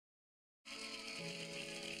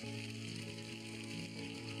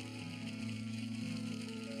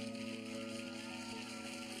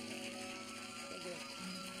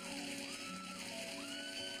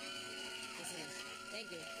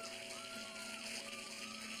Thank you.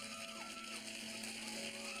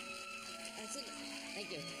 That's it.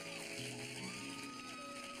 Thank you.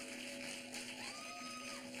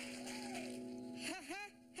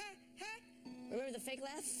 Remember the fake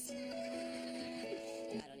laughs? I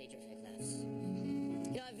don't need your fake laughs.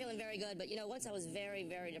 You know, I'm feeling very good, but you know, once I was very,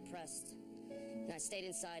 very depressed, and I stayed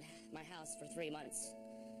inside my house for 3 months.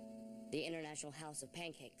 The International House of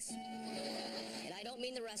Pancakes. And I don't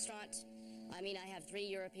mean the restaurant. I mean I have 3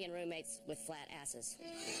 European roommates with flat asses.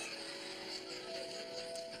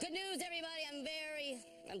 Good news, everybody.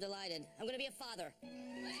 I'm delighted. I'm going to be a father.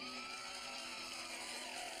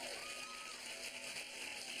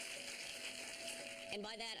 And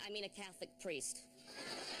by that, I mean a Catholic priest.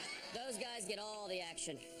 Those guys get all the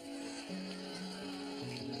action.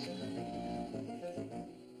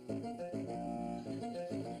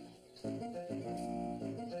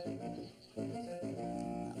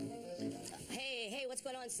 Hey, what's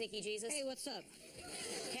going on, Sneaky Jesus? Hey, what's up?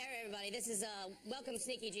 Hey, everybody, this is, welcome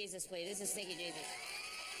Sneaky Jesus, please. This is Sneaky Jesus.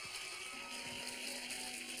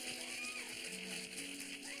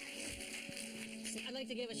 I'd like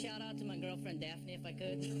to give a shout out to my girlfriend Daphne, if I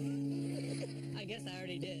could. I guess I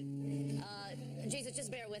already did. Jesus,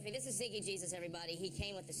 just bear with me. This is Sneaky Jesus, everybody. He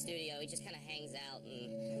came with the studio. He just kind of hangs out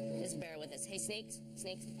and just bear with us. Hey, Sneaks?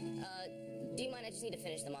 Do you mind? I just need to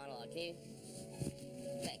finish the monologue. Can you?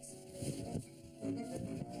 Thanks.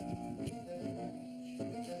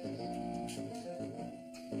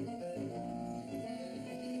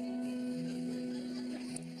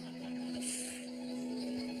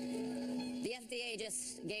 The FDA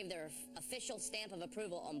just gave their official stamp of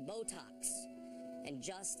approval on Botox, and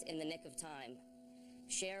just in the nick of time,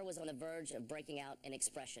 Cher was on the verge of breaking out in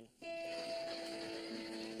expression.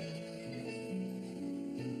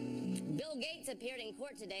 Bill Gates appeared in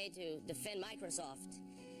court today to defend Microsoft.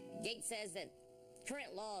 Gates says that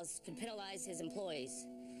current laws could penalize his employees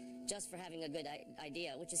just for having a good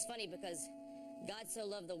idea, which is funny because God so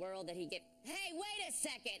loved the world that he gave... Hey, wait a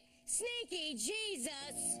second! Sneaky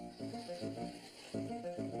Jesus!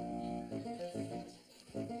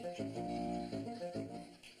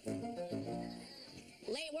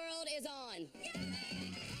 Late World is on.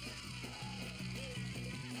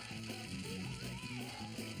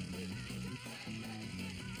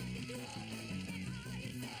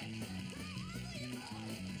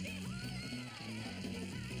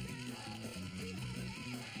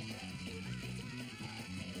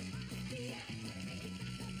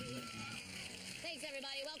 Thanks,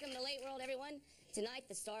 everybody. Welcome to Late World, everyone. Tonight,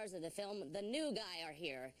 the stars of the film The New Guy are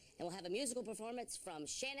here, and we'll have a musical performance from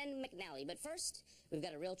Shannon McNally. But first, we've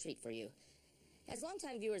got a real treat for you. As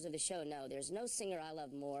longtime viewers of the show know, there's no singer I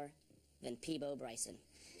love more than Peebo Bryson.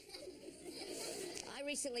 I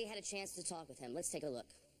recently had a chance to talk with him. Let's take a look.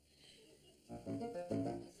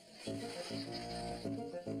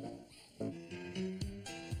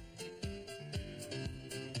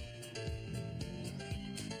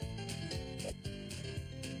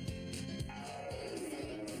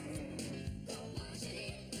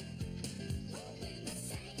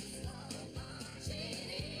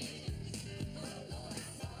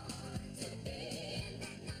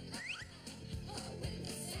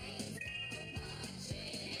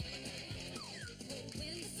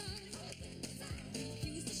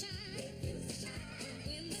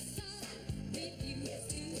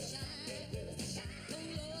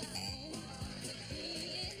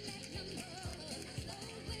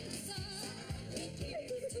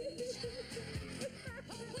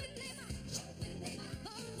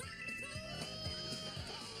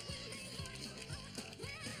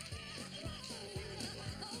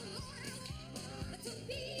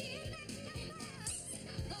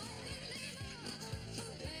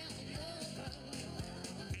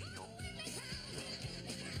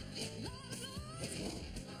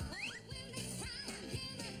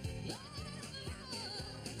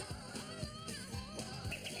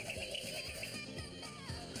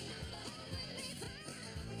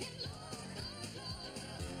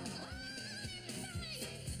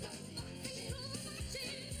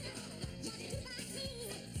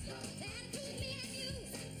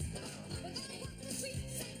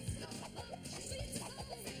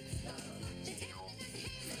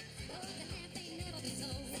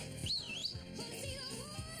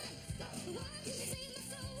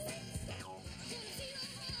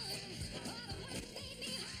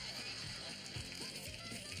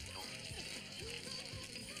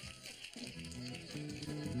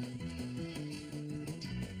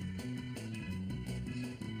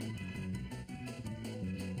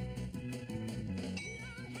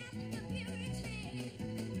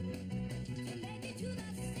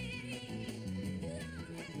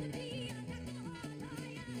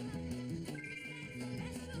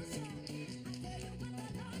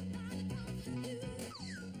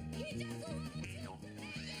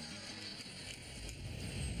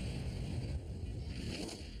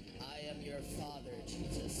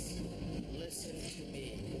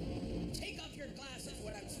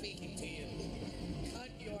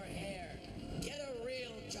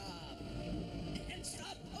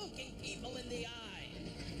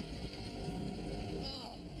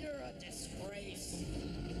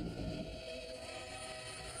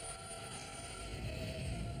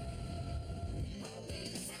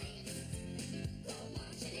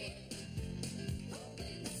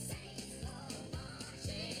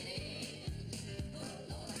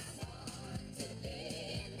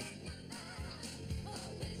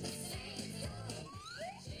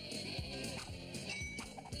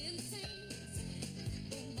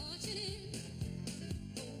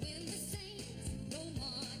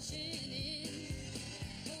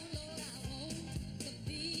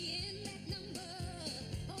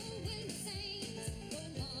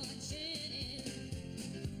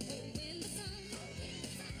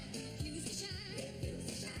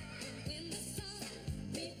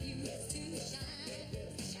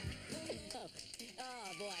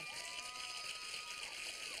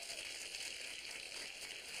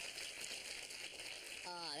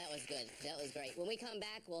 That was great. When we come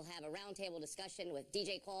back, we'll have a roundtable discussion with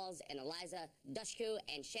DJ Qualls and Eliza Dushku,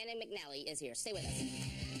 and Shannon McNally is here. Stay with us.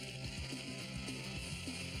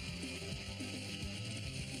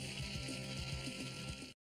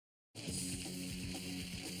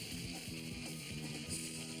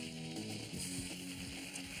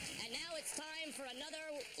 And now it's time for another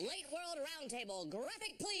Late World Roundtable.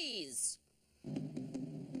 Graphic, please.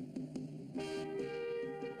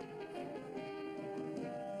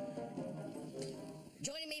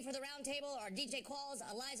 Joining me for the roundtable are DJ Qualls,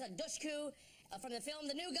 Eliza Dushku, from the film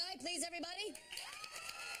The New Guy. Please, everybody.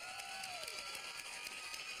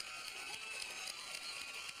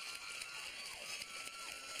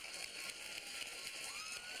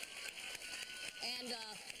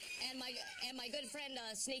 And my good friend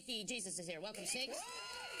Sneaky Jesus is here. Welcome, Sneaks.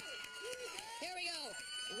 Here we go.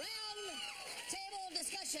 Round table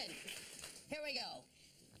discussion. Here we go.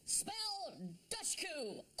 Spell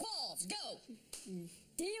Dushku. Qualls, go.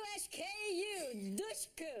 D-U-S-K-U,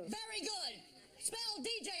 Dushku. Very good. Spell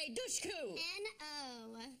DJ Dushku.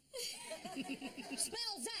 N-O.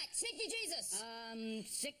 Spell Zach. Sneaky Jesus.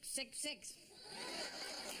 666.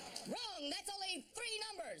 Wrong. That's only 3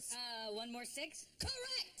 numbers. One more 6.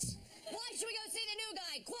 Correct. Why should we go see the new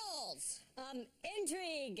guy? Qualls.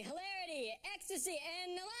 Intrigue, hilarity, ecstasy,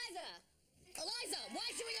 and Eliza. Eliza, why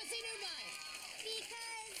should we go see new guy?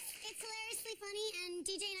 Because it's hilariously funny and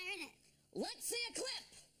DJ and I are in it. Let's see a clip.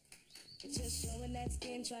 Just showing that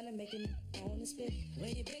skin, trying to make it on the spit. Where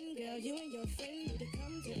you been, girl? You and your friend need to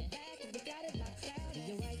come to the back. If you got it locked out in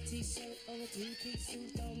your white t-shirt or a 3-piece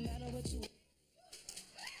suit, don't matter what you.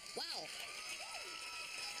 Wow.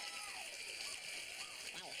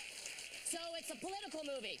 Wow. So it's a political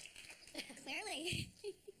movie. Clearly.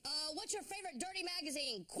 What's your favorite dirty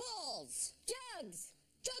magazine? Qualls. Jugs.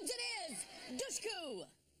 Jugs it is. Dushku.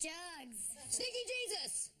 Jugs. Sneaky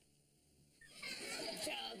Jesus.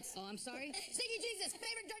 Jugs. Oh, I'm sorry? Sneaky Jesus,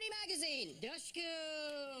 favorite dirty magazine?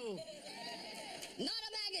 Dushku. Not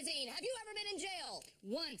a magazine. Have you ever been in jail?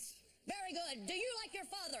 Once. Very good. Do you like your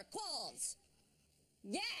father? Qualls.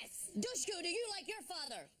 Yes. Dushku, do you like your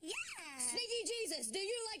father? Yeah. Sneaky Jesus, do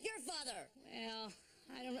you like your father? Well,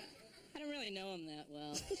 I don't really know him that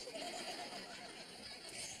well.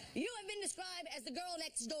 You have been described as the girl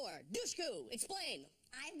next door. Dushku, explain.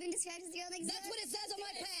 I've been described as the girl next door. That's what it says on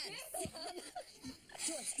my pad.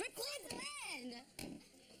 To a strip club? Friend.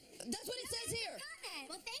 That's what it says here. Comment.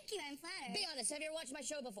 Well, thank you. I'm flattered. Be honest, have you ever watched my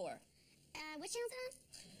show before? Which channel's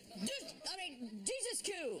it on? Jesus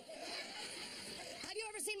Q. Have you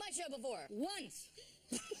ever seen my show before? Once.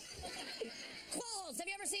 Qualls, have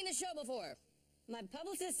you ever seen this show before? My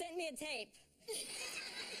publicist sent me a tape.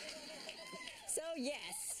 So,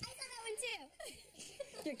 yes. I saw that one too.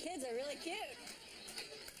 Your kids are really cute.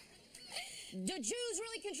 Do Jews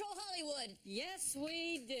really control Hollywood? Yes,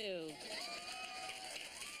 we do.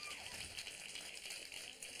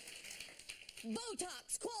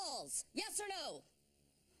 Botox, Qualls, yes or no?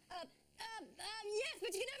 Yes,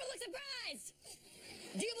 but you can never look surprised.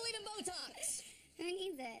 Do you believe in Botox? Who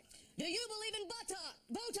needs it? Do you believe in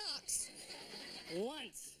Botox?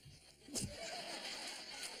 Once.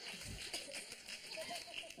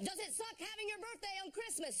 Does it suck having your birthday on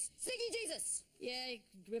Christmas? Sneaky Jesus. Yeah, he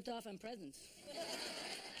ripped off on presents.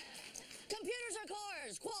 Computers or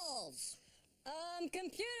cars? Qualls.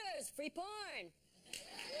 Computers, free porn.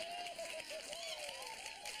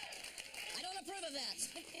 I don't approve of that.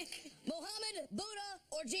 Mohammed, Buddha,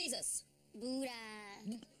 or Jesus? Buddha.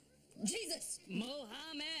 Jesus.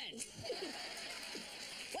 Mohammed.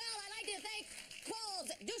 Well, I'd like to thank Qualls,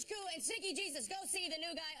 Dushku, and Sneaky Jesus. Go see The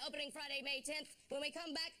New Guy opening Friday, May 10th. When we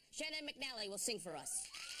come back, Shannon McNally will sing for us.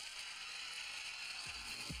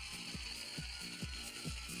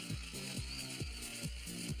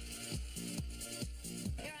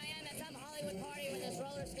 Here I am at some Hollywood party with this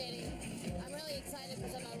roller skating. I'm really excited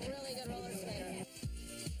because I'm a really good roller skater.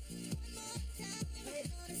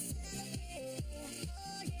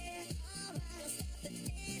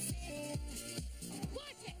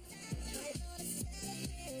 Watch it!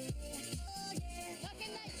 Tuck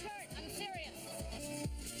in that shirt. I'm serious.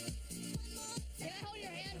 Can I hold your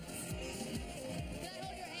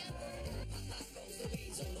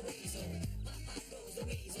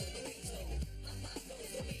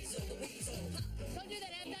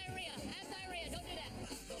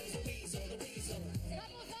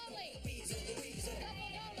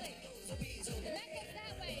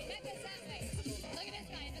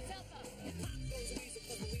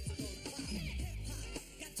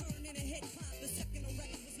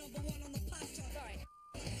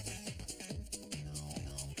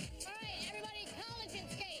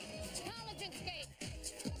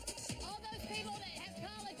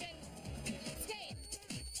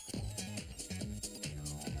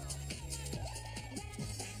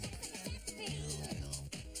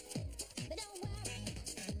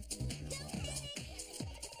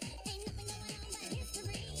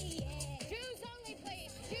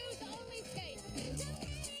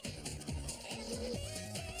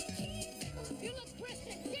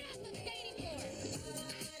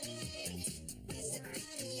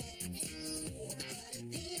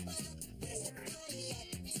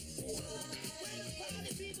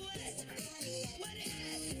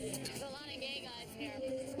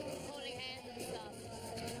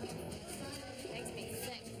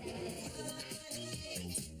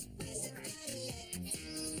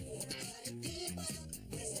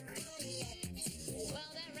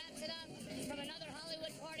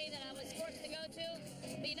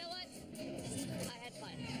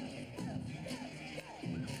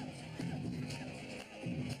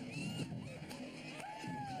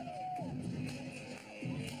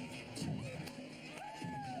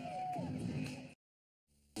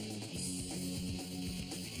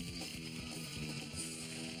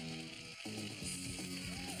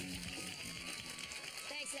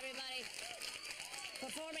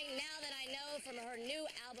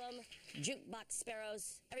album, Jukebox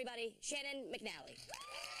Sparrows. Everybody, Shannon McNally.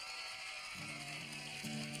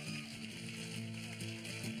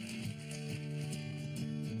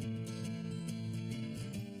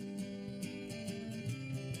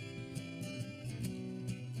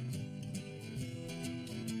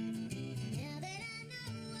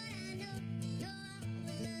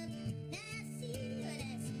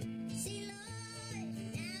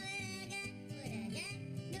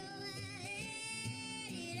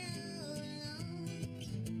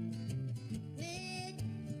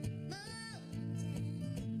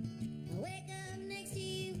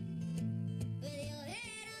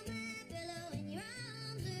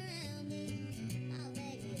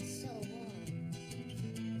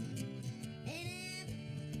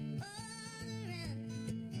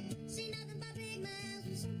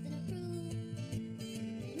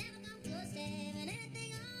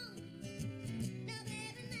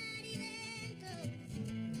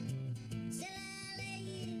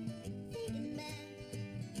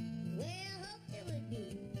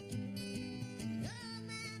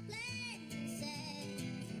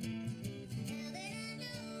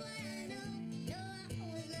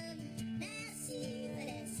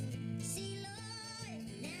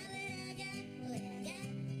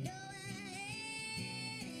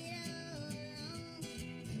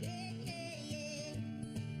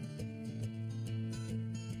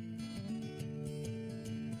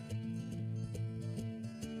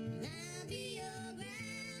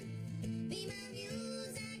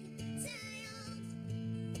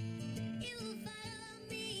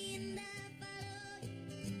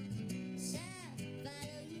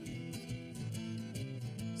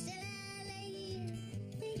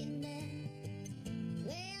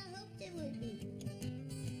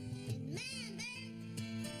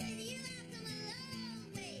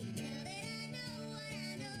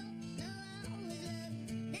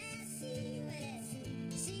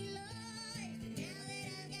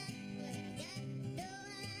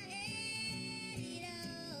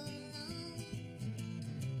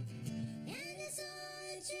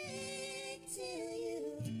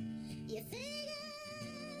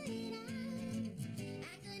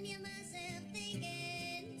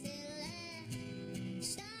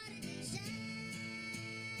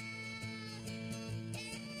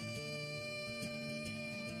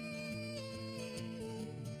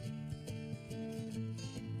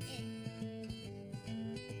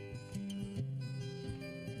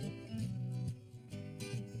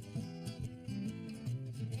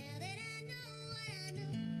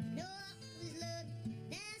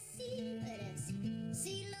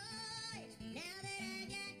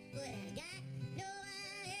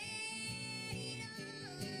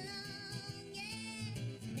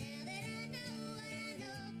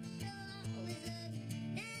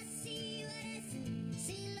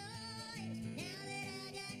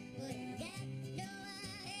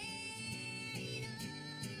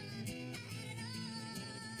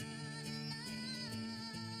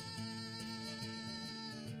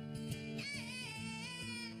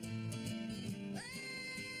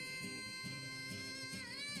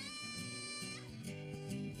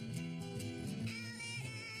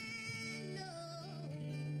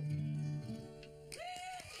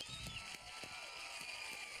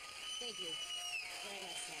 Thank you very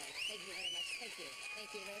much, Shannon. Thank you very much. Thank you.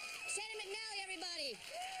 Thank you very much. Shannon McNally, everybody.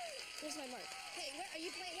 Here's my mark. Hey, where are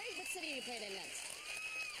you playing? What city are you playing in next?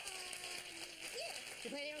 Here. You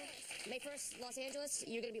playing here? May 1st, Los Angeles?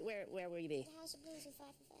 You're going to be, where will you be? The House of Blues in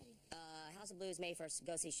 5 for Friday. House of Blues, May 1st.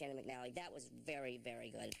 Go see Shannon McNally. That was very,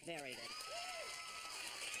 very good. Very good.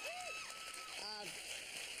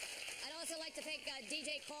 I'd also like to thank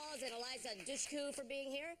DJ Qualls and Eliza Dushku for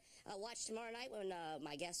being here. Watch tomorrow night when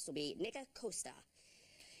my guests will be Nika Costa.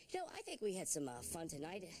 You know, I think we had some fun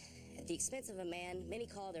tonight. At the expense of a man many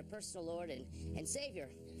call their personal Lord and Savior.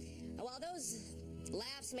 While those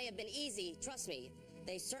laughs may have been easy, trust me,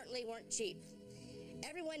 they certainly weren't cheap.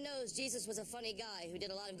 Everyone knows Jesus was a funny guy who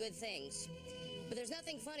did a lot of good things. But there's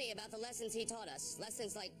nothing funny about the lessons he taught us.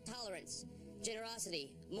 Lessons like tolerance,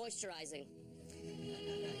 generosity, moisturizing.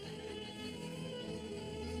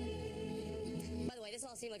 By the way, this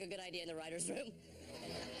all seemed like a good idea in the writer's room.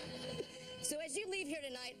 So as you leave here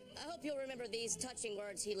tonight, I hope you'll remember these touching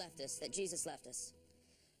words he left us, that Jesus left us.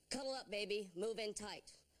 Cuddle up, baby. Move in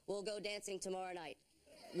tight. We'll go dancing tomorrow night.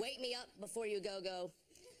 Wake me up before you go.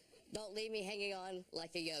 Don't leave me hanging on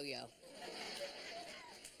like a yo-yo.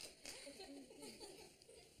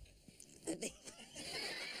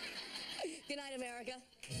 Good night, America.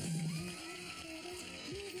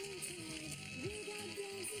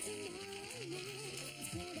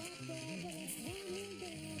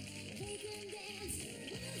 Dance.